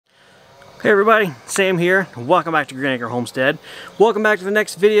Hey everybody, Sam here. Welcome back to Green Acre Homestead. Welcome back to the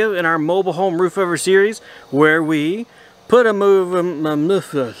next video in our mobile home roof over series, where we put a new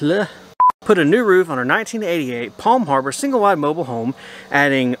roof on our 1988 Palm Harbor single wide mobile home,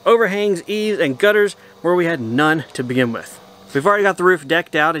 adding overhangs, eaves, and gutters where we had none to begin with. We've already got the roof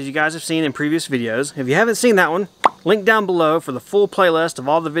decked out, as you guys have seen in previous videos. If you haven't seen that one, link down below for the full playlist of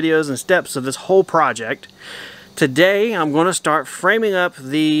all the videos and steps of this whole project. Today I'm going to start framing up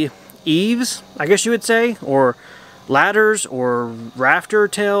the eaves, I guess you would say, or ladders or rafter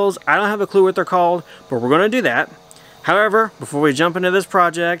tails. I don't have a clue what they're called, but we're going to do that. However, before we jump into this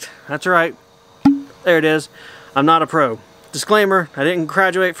project, that's right, there it is, I'm not a pro. Disclaimer, I didn't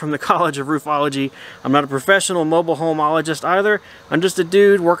graduate from the College of Roofology. I'm not a professional mobile homeologist either. I'm just a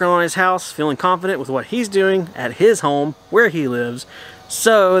dude working on his house, feeling confident with what he's doing at his home, where he lives.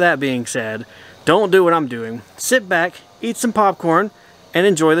 So, that being said, don't do what I'm doing. Sit back, eat some popcorn, and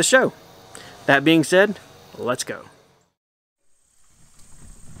enjoy the show. That being said, let's go.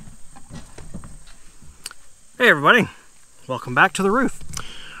 Hey everybody, welcome back to the roof.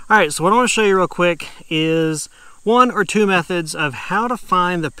 Alright, so what I want to show you real quick is one or two methods of how to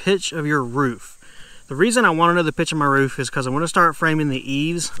find the pitch of your roof. The reason I want to know the pitch of my roof is because I want to start framing the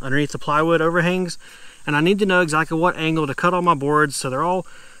eaves underneath the plywood overhangs, and I need to know exactly what angle to cut all my boards so they're all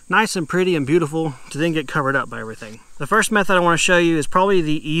nice and pretty and beautiful to then get covered up by everything. The first method I want to show you is probably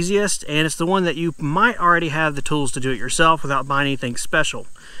the easiest, and it's the one that you might already have the tools to do it yourself without buying anything special.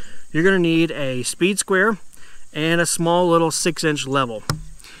 You're going to need a speed square and a small little 6-inch level.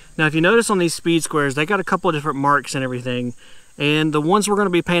 Now if you notice on these speed squares, they got a couple of different marks and everything, and the ones we're going to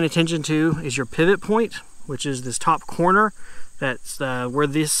be paying attention to is your pivot point, which is this top corner. That's where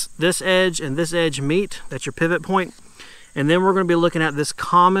this edge and this edge meet. That's your pivot point. And then we're going to be looking at this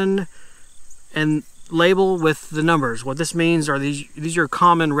common and label with the numbers. What this means are these are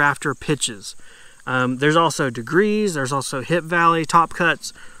common rafter pitches. There's also degrees, there's also hip valley, top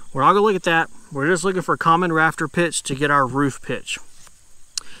cuts. We're not going to look at that. We're just looking for common rafter pitch to get our roof pitch.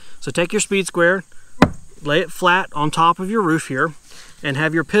 So take your speed square, lay it flat on top of your roof here, and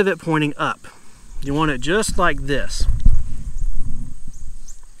have your pivot pointing up. You want it just like this.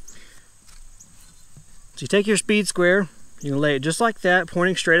 So you take your speed square, you can lay it just like that,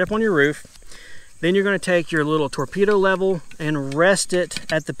 pointing straight up on your roof. Then you're going to take your little torpedo level and rest it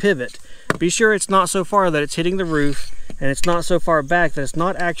at the pivot. Be sure it's not so far that it's hitting the roof, and it's not so far back that it's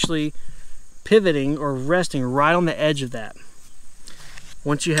not actually pivoting or resting right on the edge of that.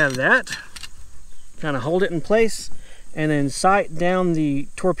 Once you have that, kind of hold it in place, and then sight down the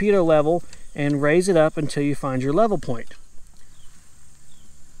torpedo level and raise it up until you find your level point.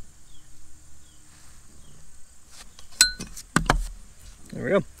 There we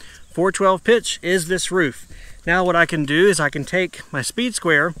go. 412 pitch is this roof. Now what I can do is I can take my speed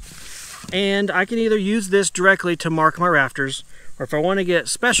square and I can either use this directly to mark my rafters, or if I want to get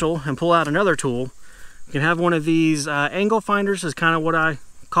special and pull out another tool, you can have one of these angle finders, is kind of what I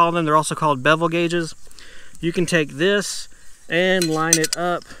call them. They're also called bevel gauges. You can take this and line it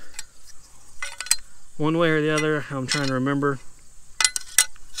up one way or the other. I'm trying to remember.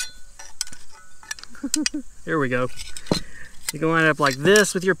 Here we go. You can line it up like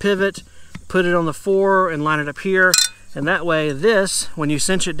this with your pivot, put it on the 4 and line it up here, and that way this, when you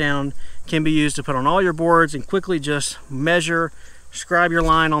cinch it down, can be used to put on all your boards and quickly just measure, scribe your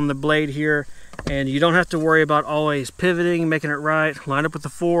line on the blade here, and you don't have to worry about always pivoting, making it right, line up with the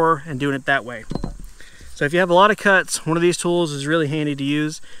 4 and doing it that way. So if you have a lot of cuts, one of these tools is really handy to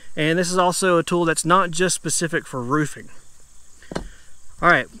use, and this is also a tool that's not just specific for roofing.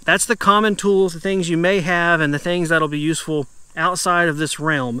 Alright, that's the common tools, the things you may have, and the things that'll be useful outside of this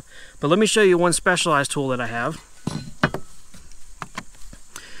realm. But let me show you one specialized tool that I have.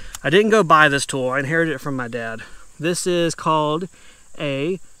 I didn't go buy this tool, I inherited it from my dad. This is called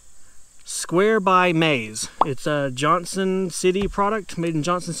a Square by Maze. It's a Johnson City product, made in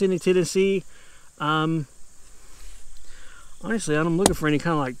Johnson City, Tennessee. Honestly, I'm looking for any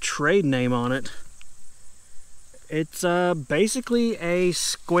kind of like trade name on it. It's basically a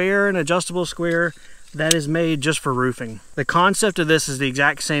square, an adjustable square that is made just for roofing. The concept of this is the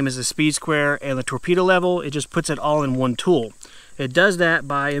exact same as the speed square and the torpedo level. It just puts it all in one tool. It does that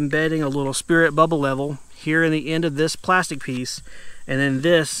by embedding a little spirit bubble level here in the end of this plastic piece, and then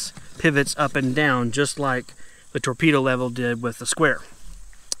this pivots up and down just like the torpedo level did with the square.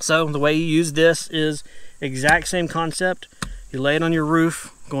 So the way you use this is exact same concept. You lay it on your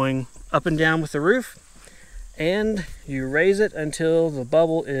roof, going up and down with the roof, and you raise it until the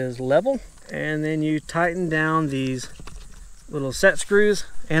bubble is level, and then you tighten down these little set screws,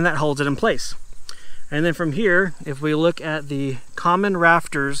 and that holds it in place. And then from here, if we look at the common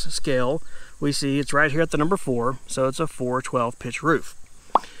rafters scale, we see it's right here at the number 4, so it's a 412 pitch roof.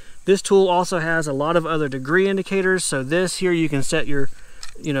 This tool also has a lot of other degree indicators, so this here you can set your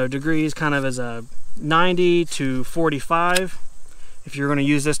degrees kind of as a 90 to 45 if you're going to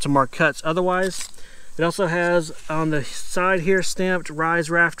use this to mark cuts otherwise. It also has on the side here stamped rise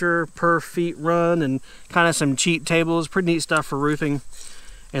rafter per feet run and kind of some cheat tables, pretty neat stuff for roofing.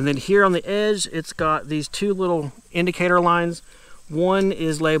 And then here on the edge, it's got these 2 little indicator lines. One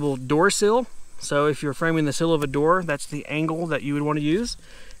is labeled door sill, so if you're framing the sill of a door, that's the angle that you would want to use.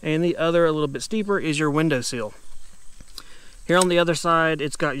 And the other, a little bit steeper, is your window sill. Here on the other side,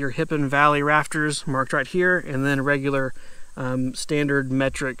 it's got your hip and valley rafters marked right here, and then regular standard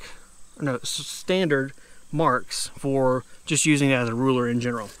marks for just using it as a ruler in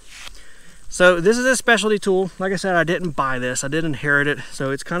general. So this is a specialty tool. Like I said, I didn't buy this, I did inherit it,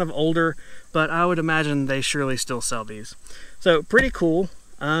 so it's kind of older, but I would imagine they surely still sell these. So pretty cool.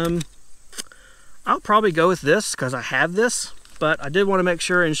 I'll probably go with this because I have this, but I did want to make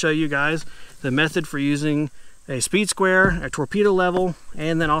sure and show you guys the method for using a speed square, a torpedo level,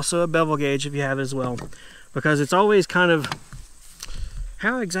 and then also a bevel gauge if you have it as well. Because it's always kind of,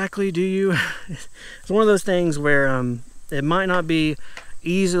 how exactly do you, it's one of those things where it might not be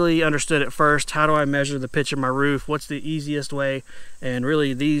easily understood at first. How do I measure the pitch of my roof? What's the easiest way? And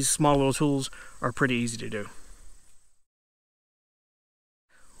really these small little tools are pretty easy to do.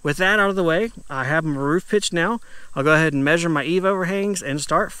 With that out of the way, I have my roof pitched now. I'll go ahead and measure my eave overhangs and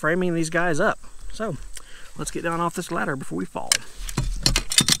start framing these guys up. So let's get down off this ladder before we fall.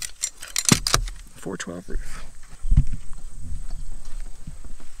 412 roof.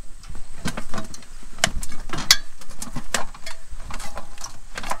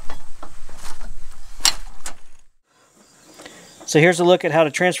 So here's a look at how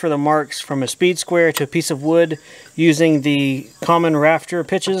to transfer the marks from a speed square to a piece of wood using the common rafter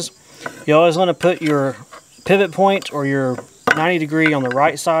pitches. You always want to put your pivot point or your 90 degree on the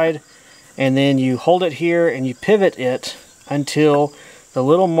right side, and then you hold it here and you pivot it until the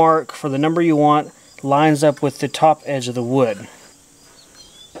little mark for the number you want lines up with the top edge of the wood.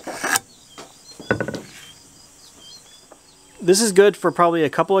 This is good for probably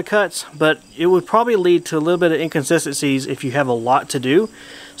a couple of cuts, but it would probably lead to a little bit of inconsistencies if you have a lot to do.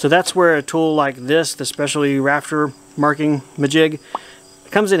 So that's where a tool like this, the specialty rafter marking majig,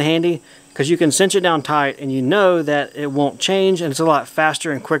 comes in handy, because you can cinch it down tight and you know that it won't change, and it's a lot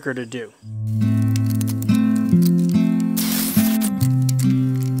faster and quicker to do.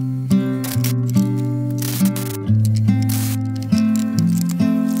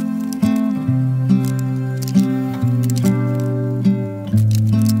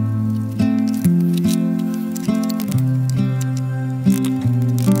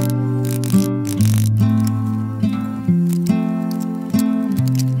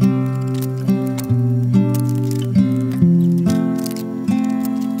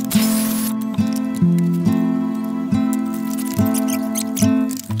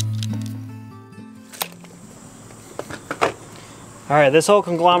 Alright, this whole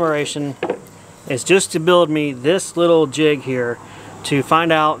conglomeration is just to build me this little jig here to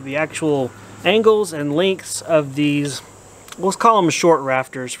find out the actual angles and lengths of these, let's call them short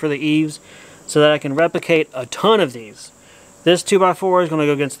rafters for the eaves, so that I can replicate a ton of these. This 2x4 is going to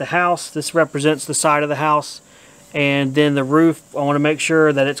go against the house. This represents the side of the house. And then the roof, I want to make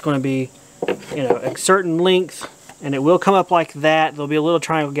sure that it's going to be, a certain length, and it will come up like that. There'll be a little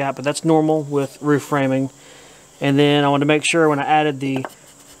triangle gap, but that's normal with roof framing. And then I want to make sure when I added the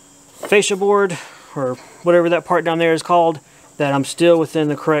fascia board, or whatever that part down there is called, that I'm still within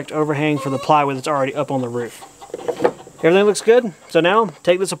the correct overhang for the plywood that's already up on the roof. Everything looks good. So now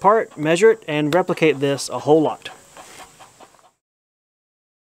take this apart, measure it, and replicate this a whole lot.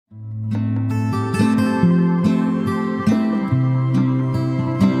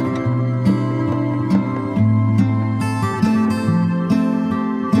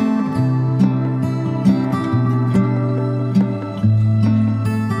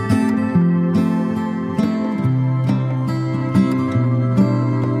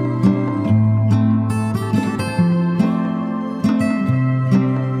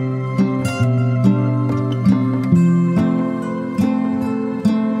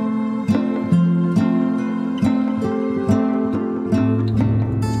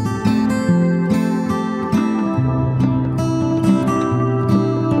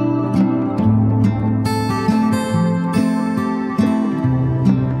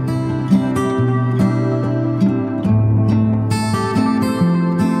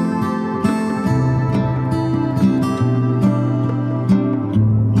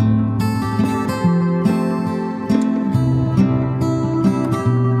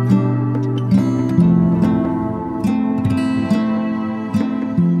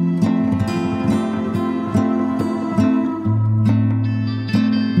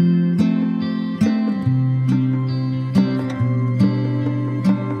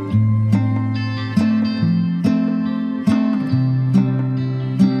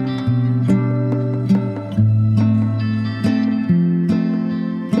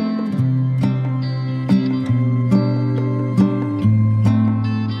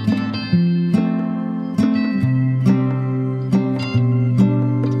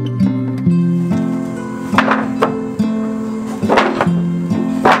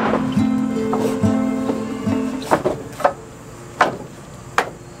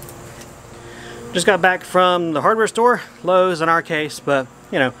 Just got back from the hardware store, Lowe's in our case, but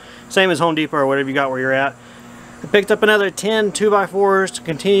you know, same as Home Depot or whatever you got where you're at. I picked up another 10 2x4s to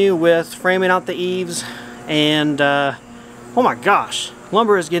continue with framing out the eaves, and oh my gosh,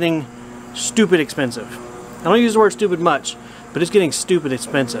 lumber is getting stupid expensive. I don't use the word stupid much, but it's getting stupid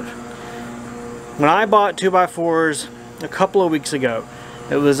expensive. When I bought 2x4s a couple of weeks ago,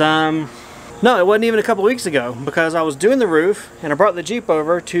 it was no, it wasn't even a couple of weeks ago, because I was doing the roof and I brought the Jeep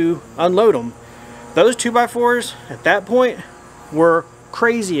over to unload them. Those 2x4s at that point were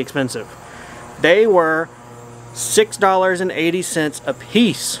crazy expensive. They were $6.80 a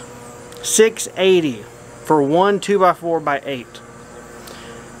piece. $6.80 for one 2x4x8.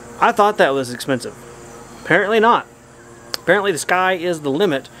 I thought that was expensive. Apparently not. Apparently the sky is the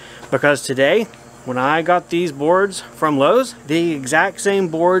limit, because today when I got these boards from Lowe's, the exact same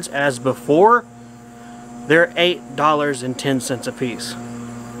boards as before, they're $8.10 a piece.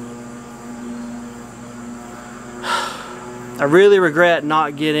 I really regret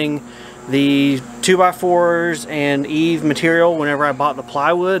not getting the 2x4s and eave material whenever I bought the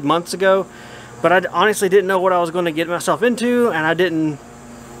plywood months ago, but I honestly didn't know what I was going to get myself into, and I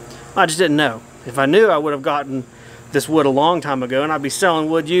just didn't know. If I knew, I would have gotten this wood a long time ago, and I'd be selling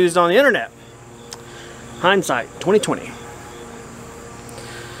wood used on the internet. Hindsight 2020.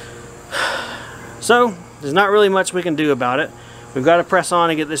 So there's not really much we can do about it. We've got to press on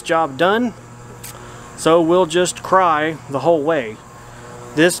and get this job done. So we'll just cry the whole way.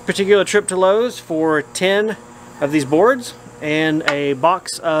 This particular trip to Lowe's for 10 of these boards and a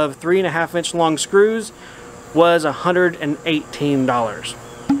box of 3.5-inch long screws was $118.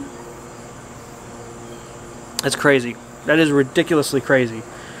 That's crazy. That is ridiculously crazy.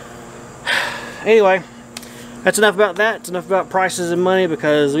 Anyway, that's enough about that. It's enough about prices and money,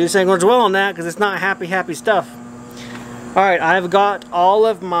 because we just ain't going to dwell on that, because it's not happy stuff. Alright, I've got all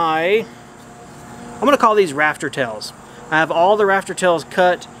of my, I'm going to call these rafter tails. I have all the rafter tails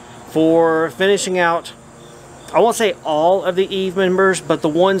cut for finishing out, I won't say all of the eave members, but the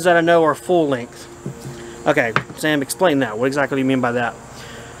ones that I know are full length. Okay, Sam, explain that. What exactly do you mean by that?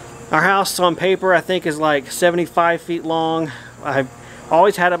 Our house on paper, I think, is like 75 feet long. I've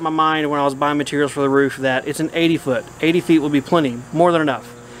always had it in my mind when I was buying materials for the roof that it's an 80 foot. 80 feet will be plenty, more than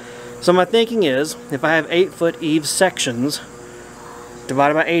enough. So my thinking is, if I have 8-foot eave sections,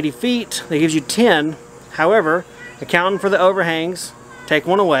 divided by 80 feet, that gives you 10. However, accounting for the overhangs, take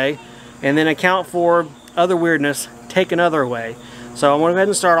one away, and then account for other weirdness, take another away. So I'm going to go ahead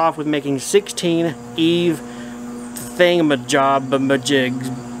and start off with making 16 eave thingamajig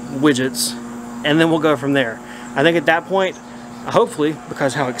widgets, and then we'll go from there. I think at that point, hopefully,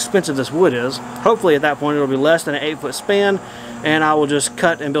 because how expensive this wood is, hopefully at that point it'll be less than an 8-foot span, and I will just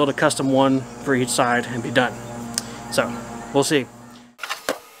cut and build a custom one for each side and be done. So, we'll see.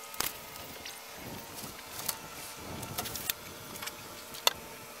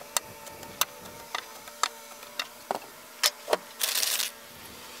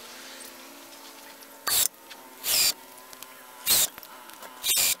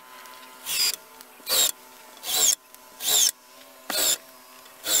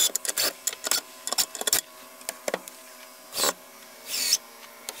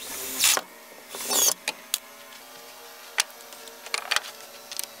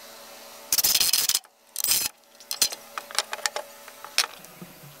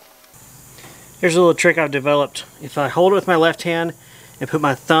 Here's a little trick I've developed. If I hold it with my left hand and put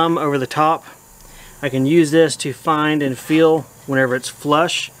my thumb over the top, I can use this to find and feel whenever it's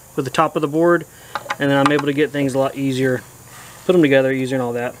flush with the top of the board, and then I'm able to get things a lot easier, put them together easier and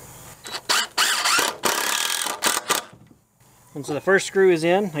all that. And so the first screw is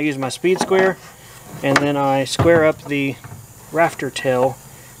in. I use my speed square, and then I square up the rafter tail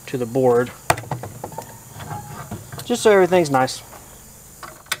to the board, just so everything's nice.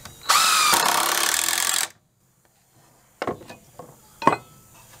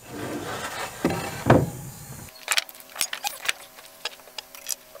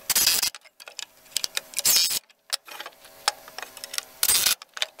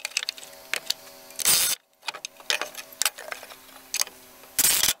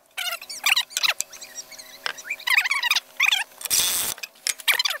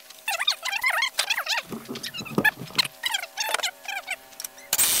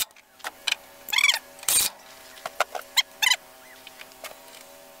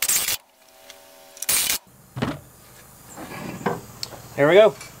 There we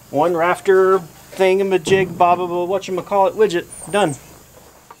go. One rafter thingamajig bobbable whatchamacallit widget done.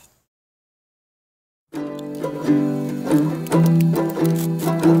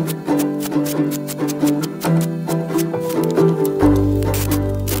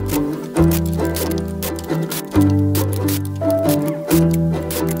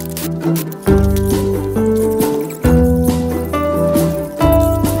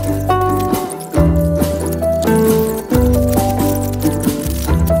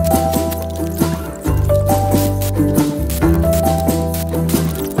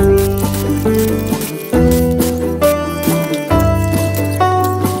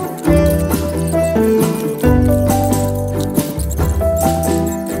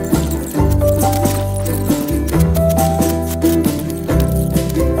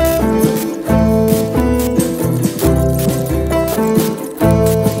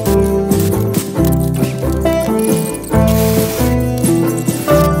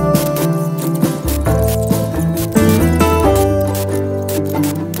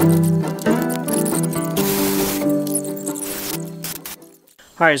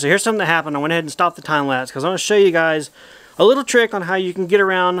 Alright, so here's something that happened. I went ahead and stopped the time lapse because I want to show you guys a little trick on how you can get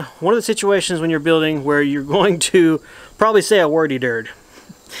around one of the situations when you're building where you're going to probably say a wordy dirt.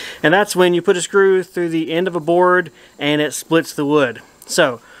 And that's when you put a screw through the end of a board and it splits the wood.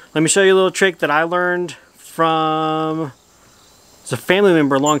 So let me show you a little trick that I learned from, it's a family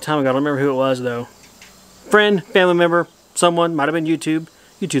member a long time ago. I don't remember who it was though. Friend, family member, someone, might have been YouTube.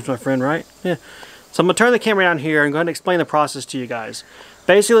 YouTube's my friend, right? Yeah. So I'm going to turn the camera down here and go ahead and explain the process to you guys.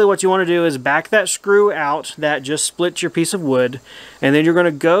 Basically what you want to do is back that screw out that just splits your piece of wood, and then you're going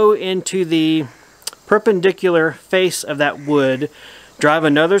to go into the perpendicular face of that wood, drive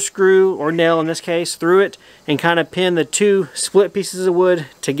another screw, or nail in this case, through it, and kind of pin the two split pieces of wood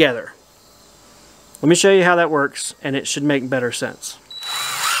together. Let me show you how that works, and it should make better sense.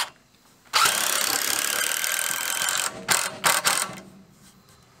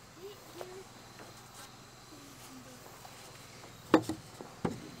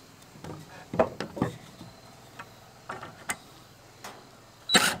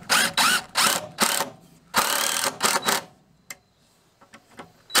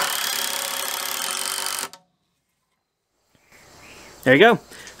 There you go.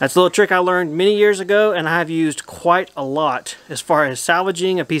 That's a little trick I learned many years ago, and I've used quite a lot as far as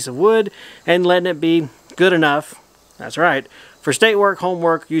salvaging a piece of wood and letting it be good enough, that's right, for state work,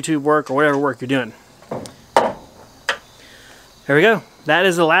 homework, YouTube work, or whatever work you're doing. There we go. That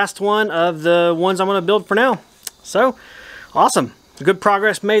is the last one of the ones I'm going to build for now. So, awesome. Good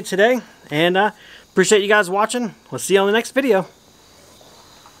progress made today, and appreciate you guys watching. We'll see you on the next video.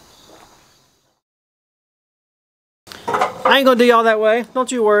 I ain't gonna do y'all that way,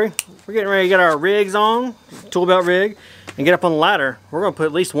 don't you worry. We're getting ready to get our rigs on, tool belt rig, and get up on the ladder. We're gonna put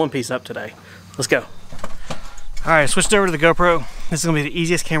at least one piece up today. Let's go. All right, switched over to the GoPro. This is gonna be the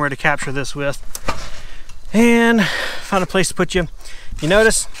easiest camera to capture this with. And found a place to put you. You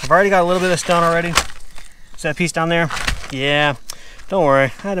notice, I've already got a little bit of this done already. See that piece down there? Yeah, don't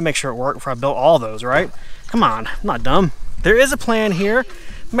worry. I had to make sure it worked before I built all those, right? Come on, I'm not dumb. There is a plan here. It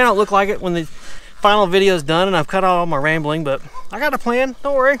may not look like it when the final video is done and I've cut out all my rambling, but I got a plan,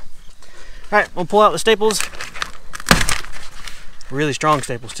 don't worry. Alright, we'll pull out the staples. Really strong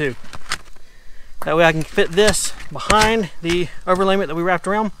staples too. That way I can fit this behind the overlayment that we wrapped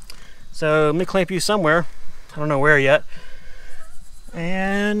around. So let me clamp you somewhere, I don't know where yet,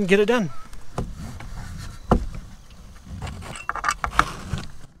 and get it done.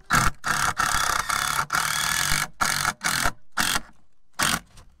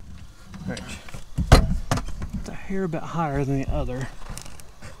 Alright. Here a bit higher than the other.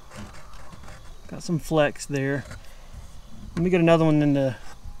 Got some flex there. Let me get another one in the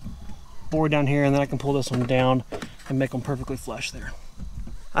board down here, and then I can pull this one down and make them perfectly flush there.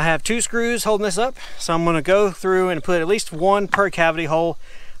 I have two screws holding this up, so I'm going to go through and put at least one per cavity hole.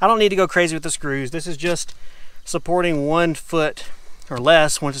 I don't need to go crazy with the screws. This is just supporting 1 foot or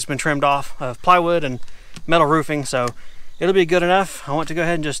less once it's been trimmed off of plywood and metal roofing, so it'll be good enough. I want to go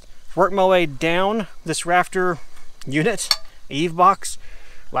ahead and just work my way down this rafter unit, eave box,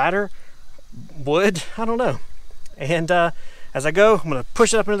 ladder, wood, I don't know. And as I go, I'm going to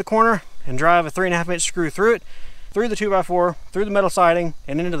push it up into the corner and drive a 3.5 inch screw through it, through the 2x4, through the metal siding,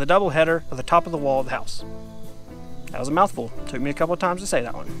 and into the double header at the top of the wall of the house. That was a mouthful. Took me a couple of times to say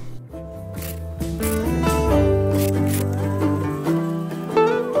that one.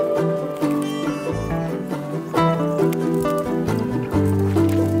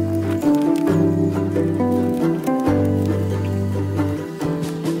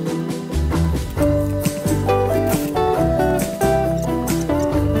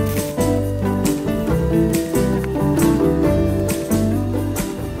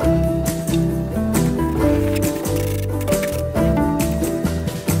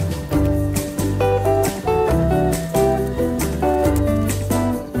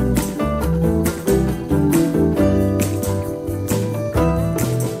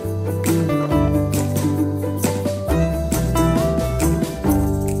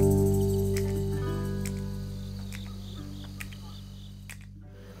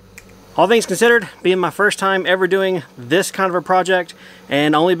 All things considered, being my first time ever doing this kind of a project,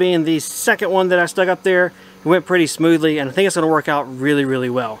 and only being the second one that I stuck up there, it went pretty smoothly, and I think it's going to work out really,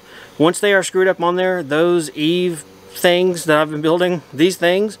 really well. Once they are screwed up on there, those eave things that I've been building, these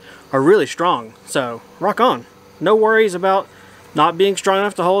things are really strong. So, rock on. No worries about not being strong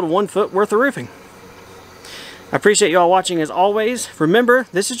enough to hold 1 foot worth of roofing. I appreciate you all watching as always. Remember,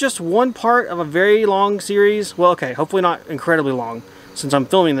 this is just one part of a very long series. Well, okay, hopefully not incredibly long, since I'm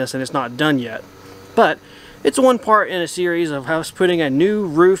filming this and it's not done yet. But It's one part in a series of us putting a new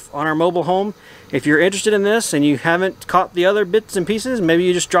roof on our mobile home. If you're interested in this and you haven't caught the other bits and pieces, maybe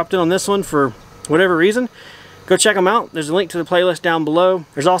you just dropped in on this one for whatever reason, go check them out. There's a link to the playlist down below.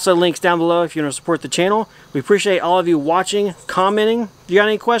 There's also links down below if you want to support the channel. We appreciate all of you watching, commenting. If you got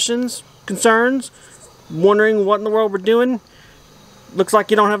any questions, concerns, wondering what in the world we're doing, looks like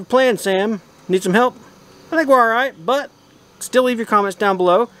you don't have a plan, Sam. Need some help? I think we're alright, but still leave your comments down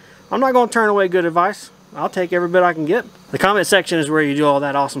below. I'm not going to turn away good advice. I'll take every bit I can get. The comment section is where you do all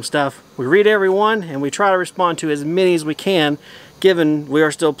that awesome stuff. We read every one and we try to respond to as many as we can, given we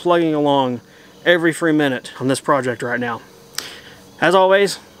are still plugging along every free minute on this project right now. As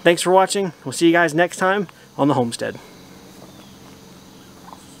always, thanks for watching. We'll see you guys next time on the homestead.